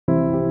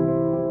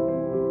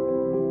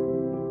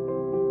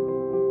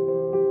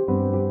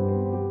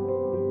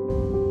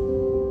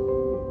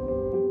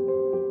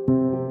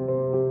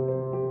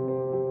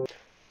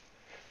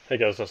Hey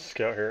guys, this is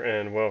Scout here,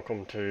 and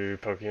welcome to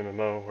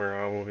Pokemmo,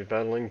 where I will be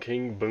battling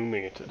King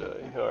Boomy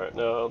today. Alright,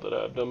 now that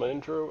I've done my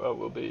intro, I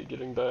will be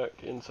getting back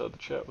inside the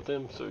chat with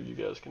them so you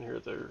guys can hear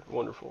their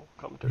wonderful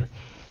commentary.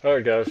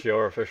 Alright guys, you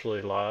are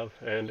officially live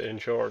and in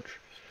charge.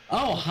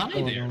 Oh,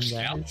 hi there,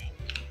 Scout.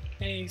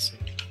 Hey.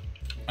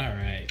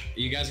 Alright,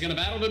 you guys gonna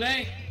battle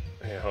today?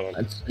 Yeah, hold on.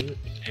 Let's do it.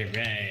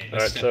 Alright,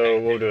 Alright, so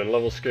what we're doing,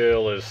 level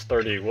scale is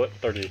 30, what,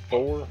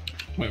 34?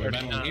 Wait, we're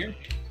battling here?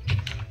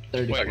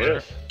 30. I guess,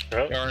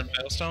 right? You're in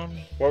Battlestone?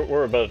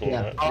 We're battling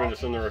Yeah. that. We're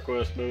just in the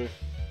request, Boomy.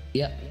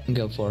 Yep,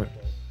 go for it.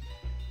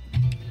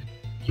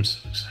 I'm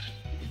so excited.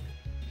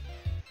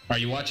 Are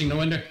you watching the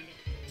window?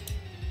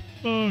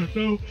 Oh,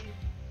 no.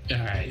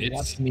 Alright,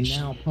 Watch me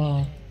now,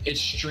 Paul. it's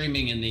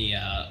streaming in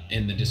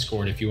the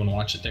Discord if you want to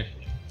watch it there.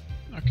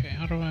 Okay,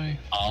 how do I...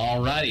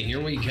 Alrighty,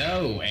 here we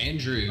go.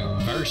 Andrew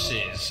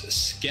versus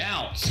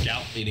Scout.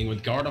 Scout leading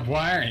with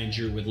Gardevoir,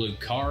 Andrew with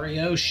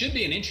Lucario. Should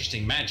be an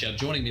interesting matchup.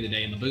 Joining me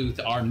today in the booth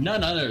are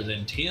none other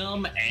than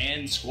Tim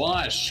and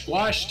Squash.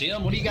 Squash,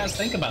 Tim, what do you guys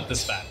think about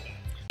this battle?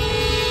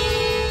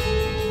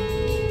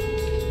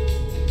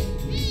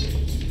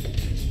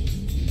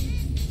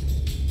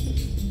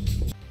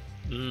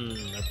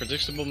 A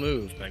predictable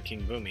move by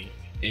King Boomy.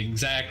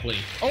 Exactly.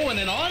 Oh, and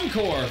an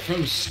encore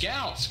from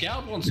Scout.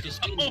 Scout wants to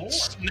see more.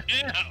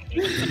 Snap!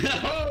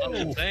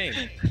 No!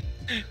 Dang.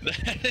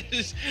 That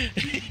is...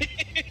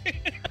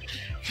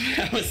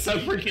 That was so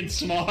freaking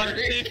smart.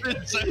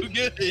 It's so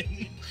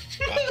good.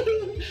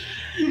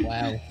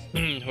 Wow.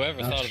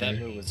 Whoever thought of that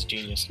move was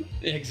genius.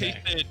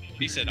 Exactly.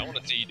 He said, I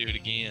want to see you do it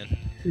again.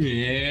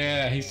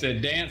 Yeah, he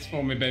said, dance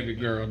for me, baby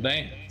girl,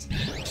 dance.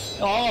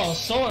 Oh,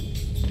 sorry.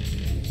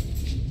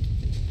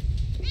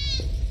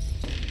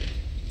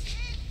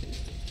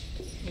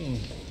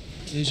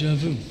 Deja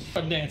vu.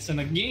 Dancing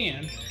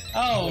again.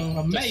 Oh,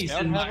 amazing. Does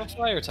Scout have a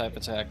fire type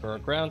attack or a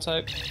ground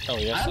type? Oh,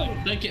 yes. I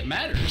don't think it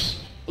matters.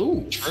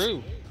 Ooh.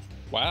 True.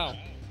 Wow.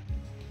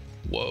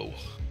 Whoa.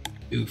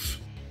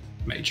 Oof.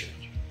 Major.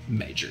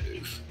 Major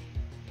oof.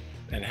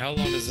 And how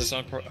long does this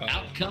encore...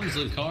 Out comes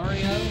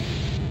Lucario.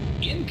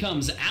 In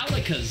comes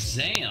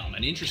Alakazam.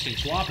 An interesting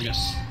swap. We're going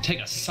to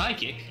take a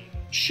Psychic.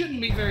 Shouldn't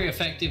be very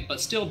effective,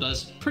 but still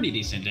does pretty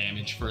decent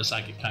damage for a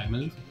Psychic type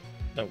move.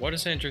 But what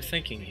is Andrew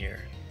thinking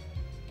here?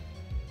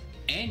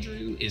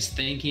 Andrew is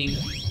thinking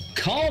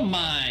Calm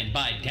Mind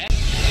by Dad.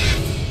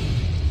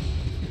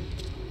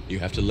 You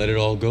have to let it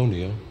all go,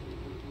 Neo.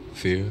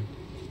 Fear,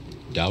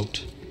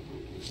 doubt,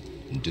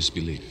 and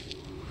disbelief.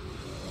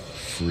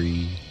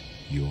 Free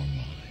your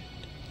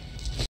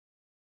mind.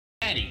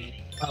 Daddy.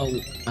 Oh,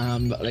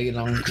 like an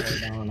encore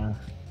down.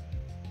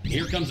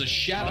 Here comes a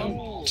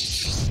Shadow.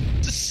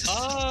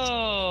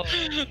 Oh!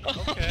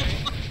 Okay.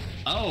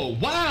 Oh,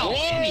 wow.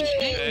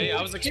 Okay,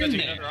 I was expecting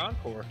in there. another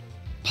encore.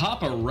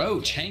 Papa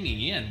Roach hanging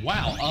in.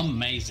 Wow,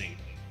 amazing.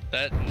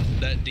 That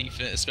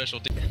defense, special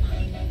defense.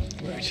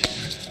 Right.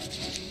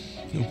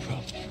 No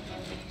problem.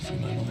 Free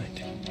my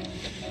mind.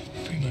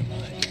 Free my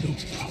mind. No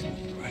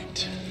problem.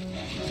 Right.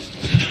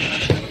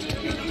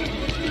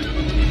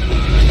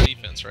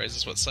 Defense, right?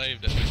 That's what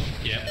saved it.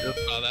 Yeah.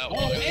 That Oh,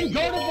 one. and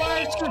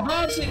Gardevoir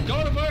survives it.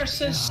 Gardevoir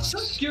says,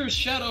 suck your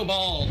Shadow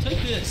Ball.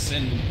 Take this,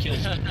 and kills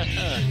him.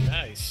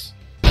 Nice.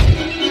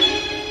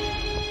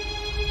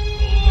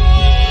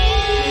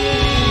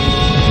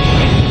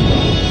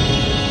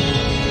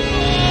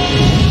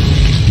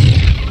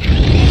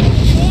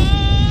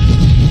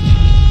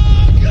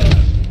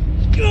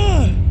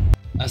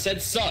 I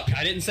said suck.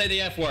 I didn't say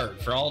the F word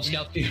for all of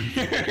Scout viewers.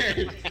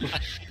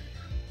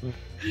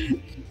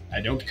 I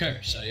don't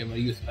curse. I am a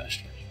youth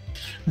pastor.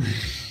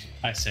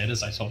 I said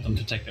as I told them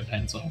to take their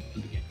pants off at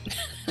the beginning.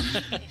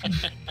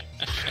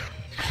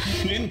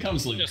 In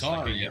comes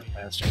Lucario.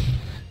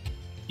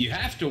 You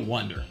have to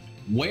wonder,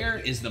 where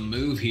is the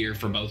move here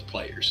for both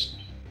players?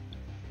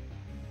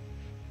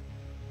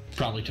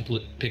 Probably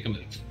to pick a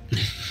move.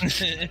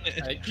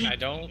 I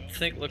don't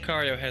think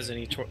Lucario has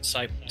any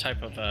type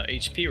of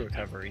HP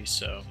recovery,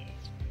 so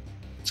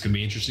It's going to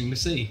be interesting to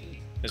see.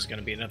 is it going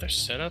to be another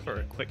setup or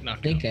a quick I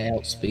knockout? think I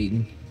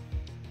outspeed.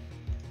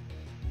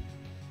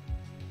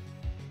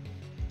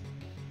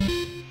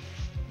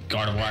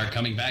 Gardevoir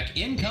coming back.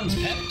 In comes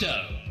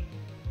Pepto.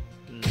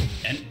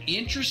 An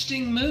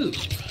interesting move.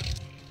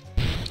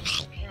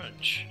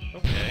 Crunch.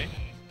 Okay.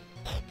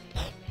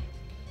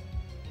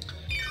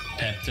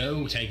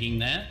 Pepto taking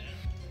that.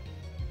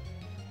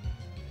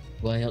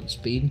 Will I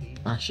outspeed?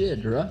 I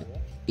should, right?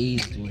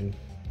 Easily.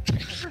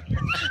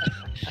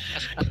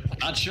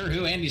 Not sure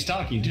who Andy's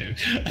talking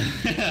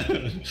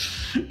to.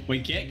 We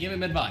can't give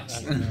him I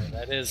advice. don't know.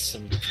 That is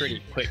some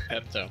pretty quick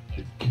Pepto.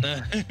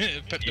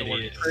 Pepto It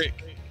worked is.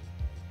 quick.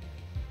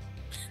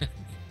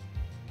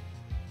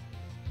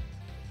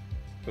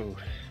 Ooh,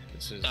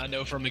 this is. I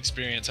know from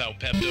experience how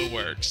Pepto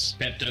works.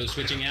 Pepto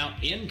switching out.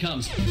 In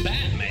comes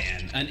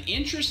Batman. An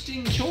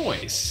interesting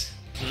choice.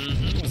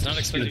 I was not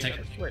expecting take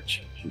another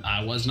switch.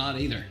 I was not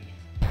either.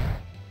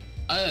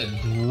 A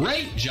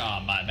great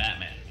job by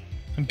Batman.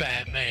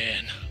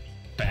 Batman.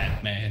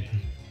 Batman.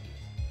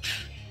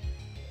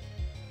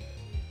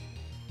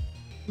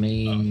 I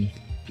mean,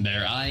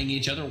 They're eyeing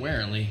each other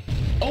warily.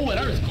 Oh, an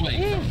earthquake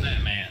from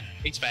that man.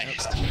 He's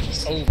fast.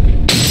 Oh,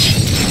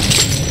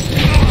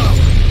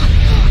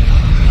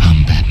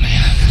 I'm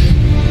Batman.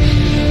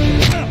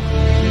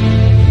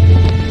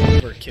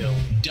 overkill.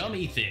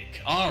 Dummy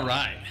thick. All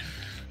right.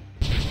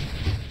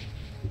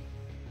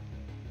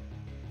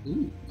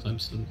 Ooh,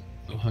 Clemson,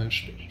 Ohio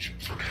State.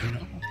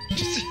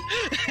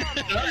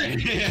 Sorry.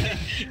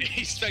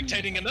 He's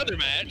spectating another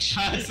match.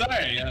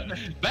 Sorry.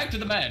 Back to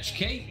the match.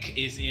 Cake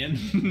is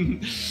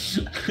in.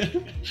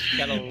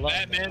 Gotta love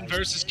Batman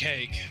versus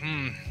Cake.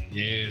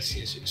 Yes.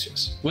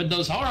 With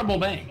those horrible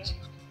bangs.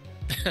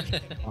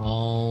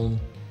 Um,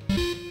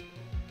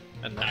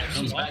 And Out now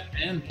comes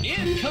Batman.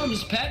 In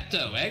comes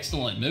Pepto.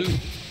 Excellent move.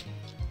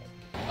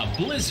 A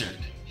blizzard.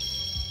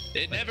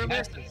 It never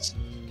misses.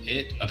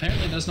 It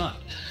apparently does not.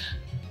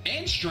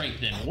 And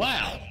strengthen.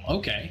 Wow.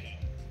 Okay.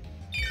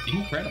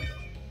 Incredible.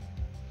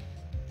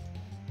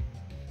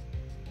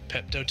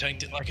 Pepto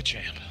tanked it like a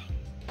champ.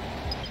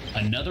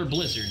 Another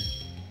blizzard.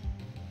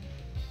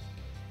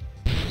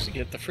 Does he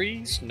get the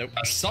freeze? Nope.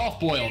 A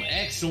soft-boiled.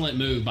 Excellent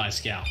move by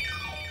Scout.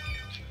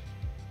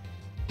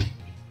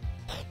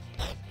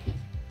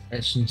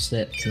 action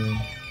steps in.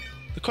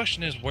 The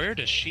question is, where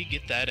does she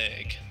get that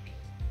egg?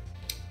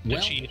 Did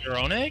Well, she eat her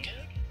own egg?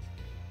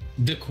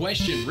 the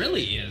question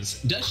really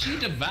is, does she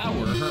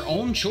devour her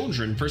own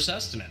children for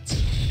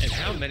sustenance? And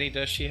how many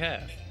does she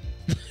have?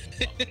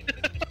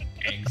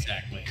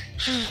 Exactly.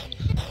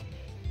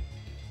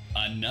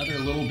 Another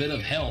little bit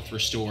of health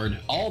restored,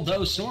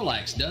 although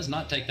Snorlax does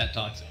not take that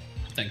toxic,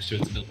 thanks to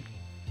its ability.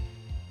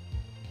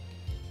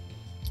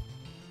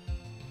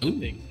 Ooh,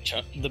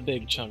 The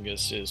big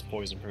Chungus is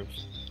poison proof.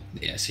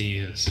 yes, he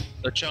is.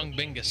 The Chung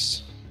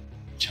Bingus.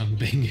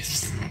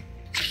 Chungbingus.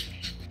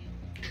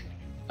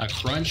 A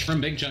crunch from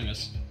Big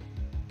Chungus.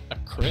 A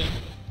crit.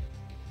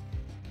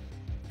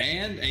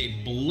 And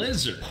a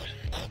blizzard,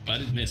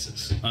 but it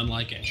misses,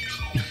 unlike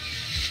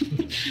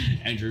Andrew's.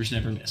 Andrew's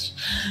never miss.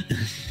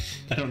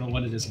 I don't know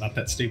what it is about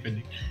that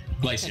stupid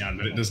Glaceon,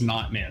 but it does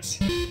not miss.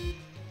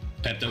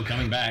 Pepto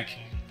coming back.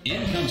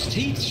 In comes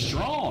Teeth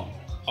Strong.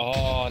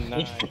 Oh,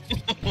 nice.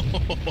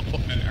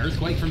 An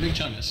earthquake from Big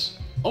Chungus.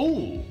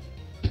 Oh,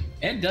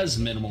 and does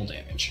minimal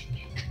damage.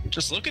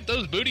 Just look at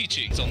those booty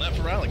cheeks on that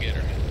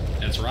Feraligatr.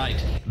 That's right.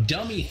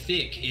 Dummy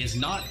Thick is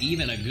not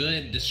even a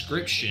good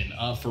description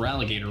of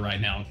Feraligatr right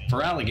now.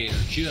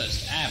 Feraligatr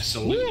just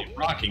absolutely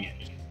rocking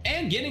it.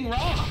 And getting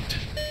rocked.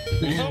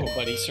 Oh,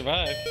 but he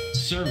survived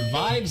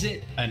Survives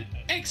it. An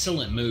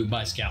excellent move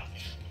by Scout.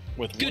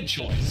 with Good one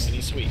choice.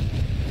 Pretty sweet.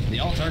 The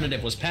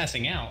alternative was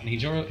passing out, and he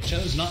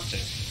chose not to.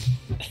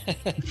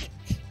 But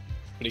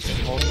he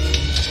couldn't hold it.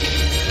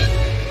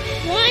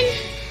 1,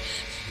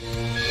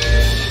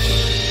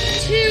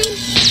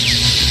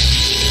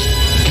 2.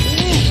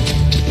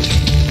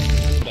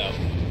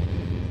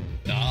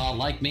 No.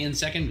 Like me in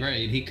second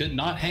grade, he could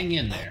not hang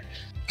in there.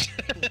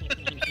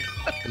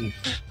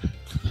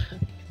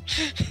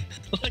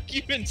 Like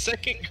you in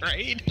second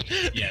grade?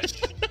 Yes,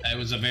 I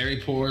was a very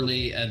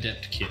poorly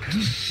adept kid.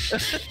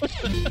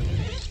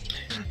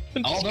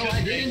 Although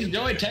I did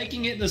enjoy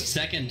taking it the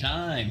second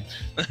time.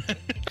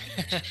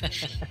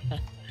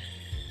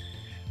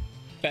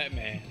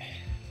 Batman.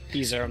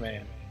 He's our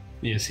man.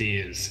 Yes, he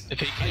is.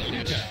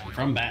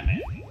 From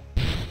Batman.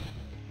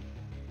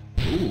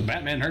 Ooh,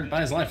 Batman hurt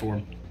by his life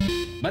orb.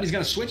 But he's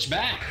gonna switch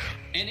back.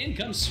 And in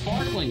comes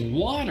sparkling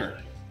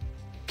water.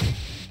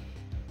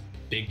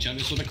 Big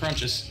Chungus with the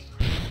crunches.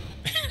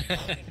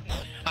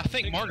 I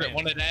think Margaret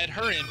wanted to add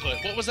her input.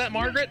 What was that,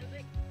 Margaret?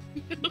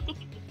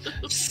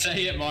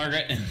 Say it,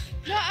 Margaret.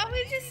 No, I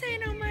was just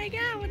saying, oh my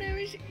god, whatever.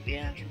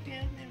 Yeah.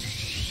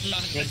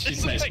 What'd she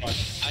say, Spark?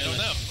 I don't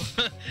know.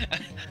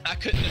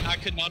 I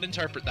could not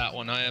interpret that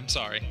one. I am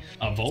sorry.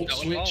 A volt That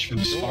was switch all from from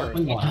the door.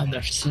 sparkling Wow, water.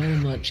 there's so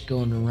much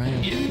going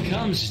around. In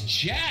comes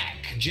Jack.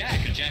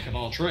 Jack, a jack of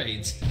all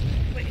trades.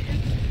 Wait,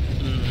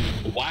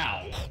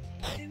 Wow.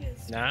 who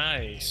is?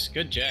 Nice.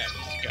 Good jack.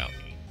 Scout.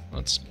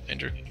 Let's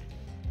enter.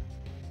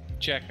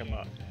 Jack him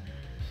up.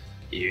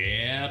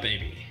 Yeah,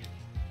 baby.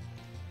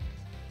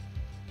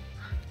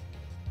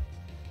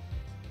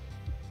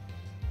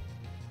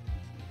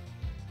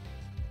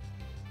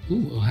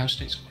 Ooh, Ohio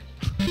State score.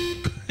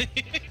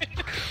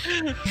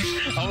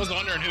 I was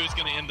wondering who was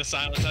going to end the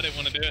silence. I didn't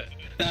want to do it.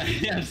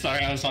 Yeah, I'm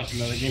sorry, I was watching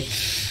another game.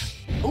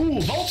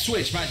 Ooh, Volt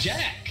Switch by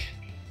Jack.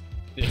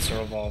 It's a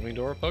revolving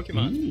door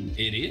Pokemon. Ooh,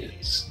 it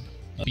is.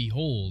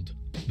 Behold,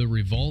 the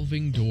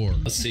revolving door.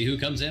 Let's see who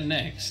comes in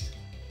next.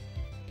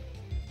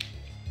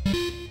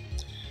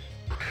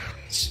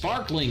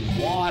 Sparkling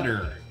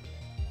water.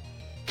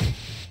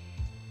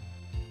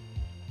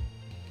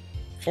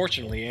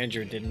 Fortunately,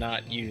 Andrew did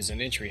not use an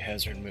entry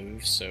hazard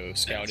move, so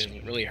Scout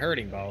isn't really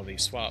hurting by all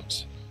these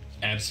swaps.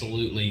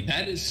 Absolutely.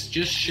 That is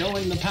just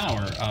showing the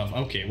power of,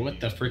 okay, what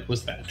the frick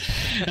was that?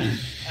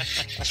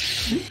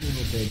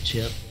 Little bit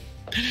chip.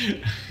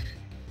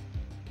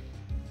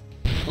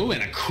 Oh,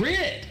 and a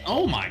crit!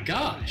 Oh my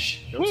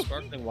gosh. Go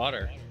sparkling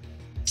water.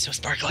 So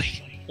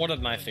sparkly. One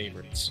of my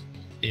favorites.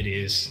 It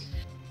is.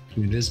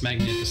 It is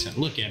magnificent.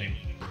 Look at him.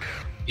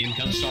 In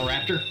comes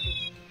Staraptor.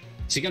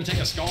 Is he gonna take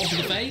a skull to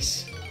the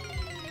face?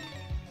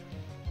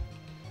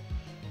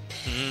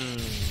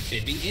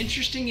 It'd be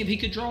interesting if he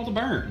could draw the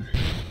burn.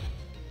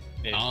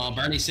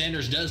 Bernie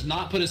Sanders does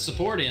not put his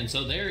support in,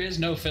 so there is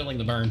no filling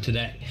the burn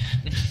today.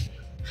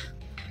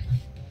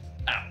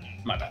 Ow,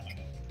 my back.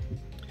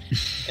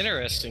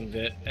 Interesting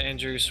that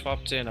Andrew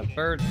swapped in a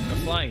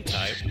flying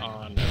type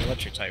on an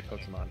electric type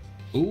Pokemon.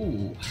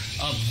 Ooh,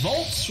 a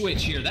Volt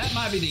Switch here. That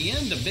might be the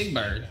end of Big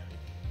Bird.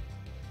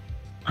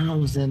 I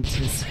was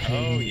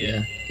anticipating. Oh,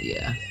 yeah.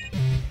 Yeah.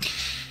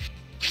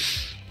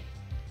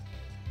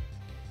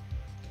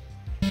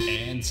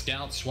 And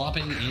Scout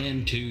swapping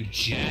into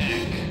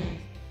Jack.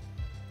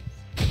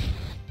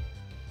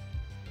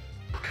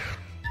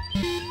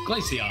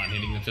 Glaceon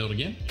hitting the field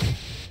again.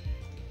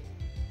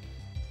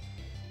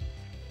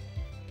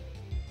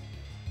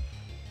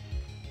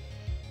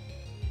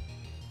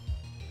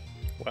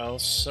 Well,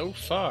 so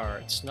far,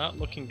 it's not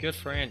looking good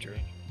for Andrew.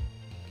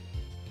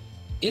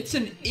 It's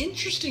an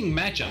interesting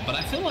matchup, but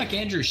I feel like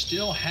Andrew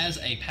still has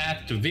a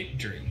path to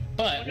victory.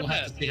 But we'll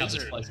have to see how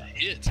this plays out.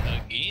 Hits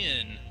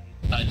again.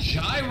 A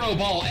Gyro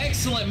Ball.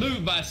 Excellent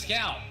move by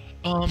Scout.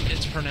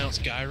 It's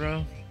pronounced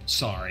gyro.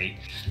 Sorry.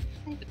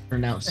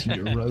 Pronounce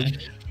your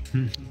road.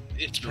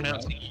 It's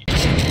pronounced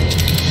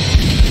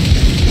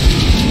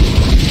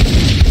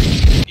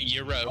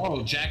Euro.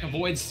 Oh, Jack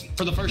avoids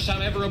for the first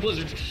time ever a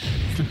blizzard.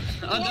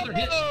 Another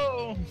hit.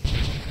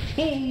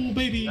 Oh,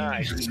 baby.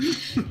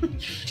 Nice.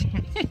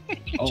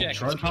 Oh, Jack.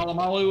 Troy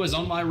Polamalu is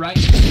on my right.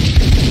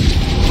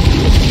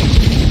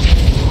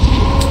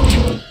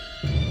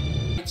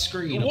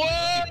 Screen.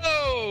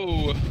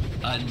 Whoa!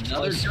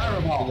 Another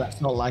Gyro Ball.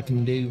 That's all I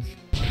can do.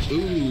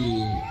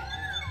 Ooh.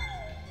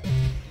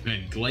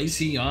 And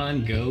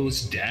Glaceon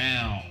goes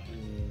down.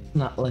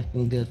 Not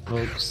looking good,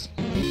 folks.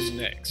 Who's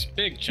next?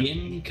 Big Chunk.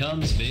 In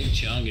comes Big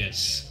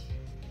Chungus.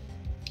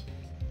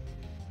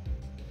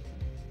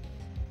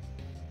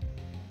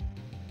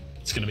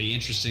 It's going to be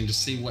interesting to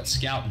see what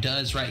Scout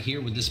does right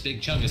here with this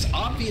Big Chungus.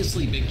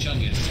 Obviously, Big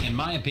Chungus, in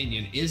my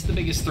opinion, is the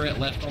biggest threat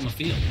left on the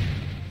field.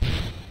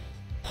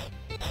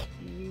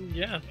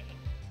 Yeah,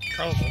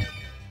 probably.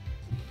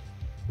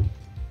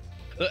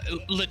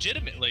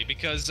 Legitimately,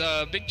 because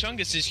Big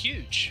Chungus is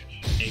huge.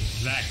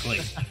 Exactly.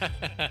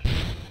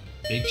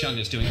 Big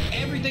Chungus doing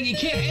everything he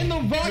can in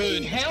the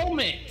Rocky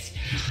helmet.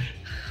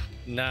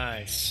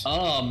 Nice.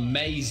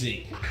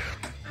 Amazing.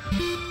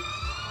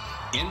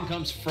 In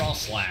comes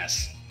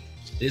Frostlass.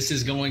 This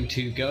is going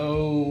to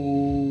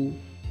go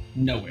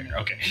nowhere.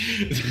 Okay.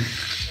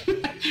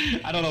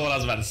 I don't know what I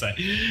was about to say.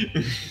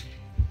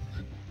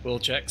 Will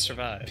Jack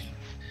survive?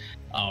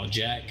 Oh,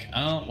 Jack.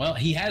 Oh, well,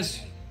 he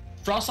has...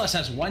 Frostlass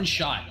has one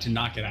shot to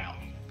knock it out.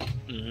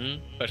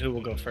 Mm-hmm. But who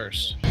will go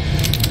first?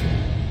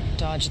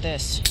 Dodge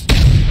this.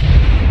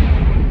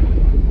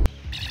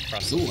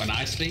 Ooh, an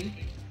Ice Beam.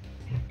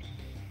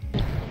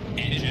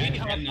 And Jack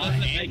cannot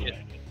handle it.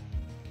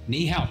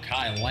 Nihao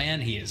Kai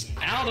Lan, he is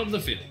out of the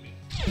field.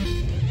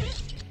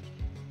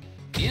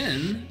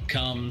 In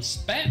comes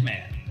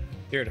Batman.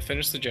 Here to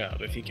finish the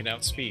job if he can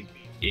outspeed.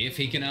 If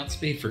he can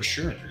outspeed, for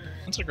sure.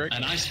 That's a great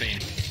An Ice Beam.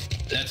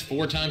 That's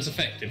 4 times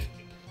effective.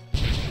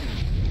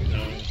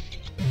 No.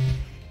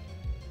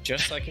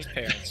 Just like his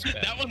parents.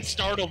 That one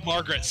startled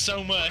Margaret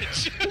so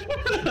much.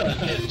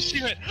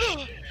 She went,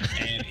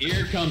 And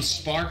here comes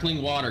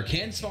Sparkling Water.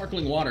 Can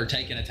Sparkling Water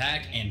take an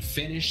attack and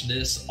finish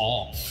this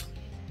off?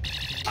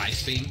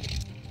 Ice Beam.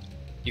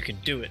 You can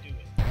do it.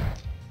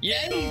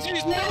 Yeah, oh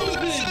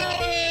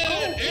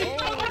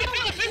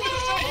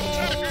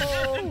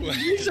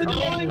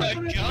my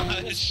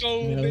gosh.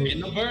 in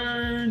the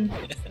burn.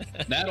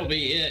 That'll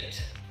be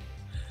it.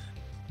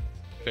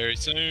 Very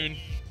soon.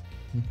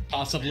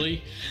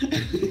 Possibly.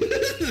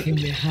 Give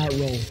me a hot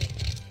roll.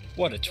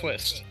 What a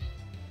twist.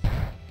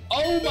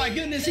 Oh my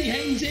goodness, he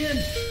hangs in.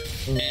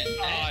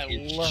 And I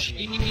love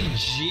it.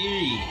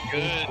 GG.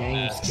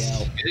 Good.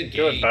 Scout.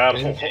 Good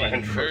battle,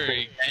 Andrew.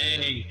 Very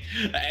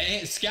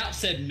Hey, Scout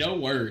said no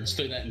words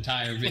through that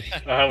entire video.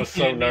 I was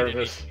so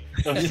nervous.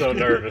 I'm so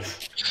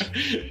nervous.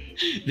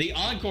 The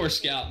Encore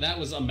Scout, that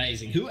was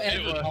amazing.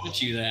 Whoever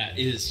taught you that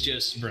is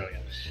just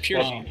brilliant.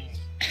 Pure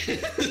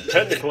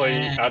Technically,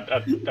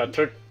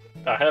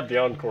 I had the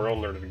Encore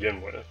on there to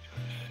begin with.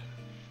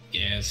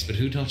 Yes, but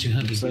who taught you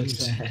how to So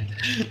use it?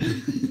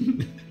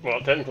 sad. Well,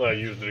 technically I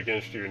used it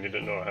against you and you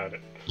didn't know I had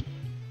it.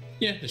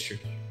 Yeah, that's true.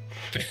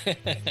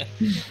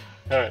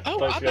 Alright, Oh,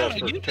 thanks I guys thought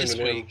for you this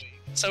tuning in.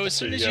 week. So as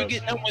See soon you as you guys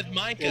get done with In the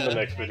Micah,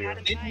 next video.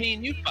 then me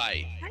and you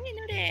fight. I didn't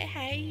know that.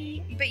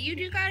 Hey, but you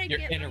do gotta You're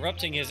get.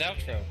 interrupting his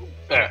outro. Oh,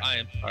 Yeah. I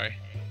am sorry.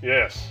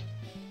 Yes,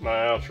 my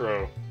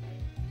outro.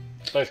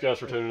 Thanks guys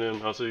for tuning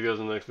in. I'll see you guys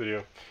in the next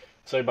video.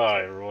 Say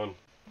bye, everyone.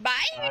 Bye.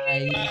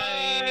 Bye.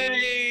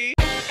 Bye.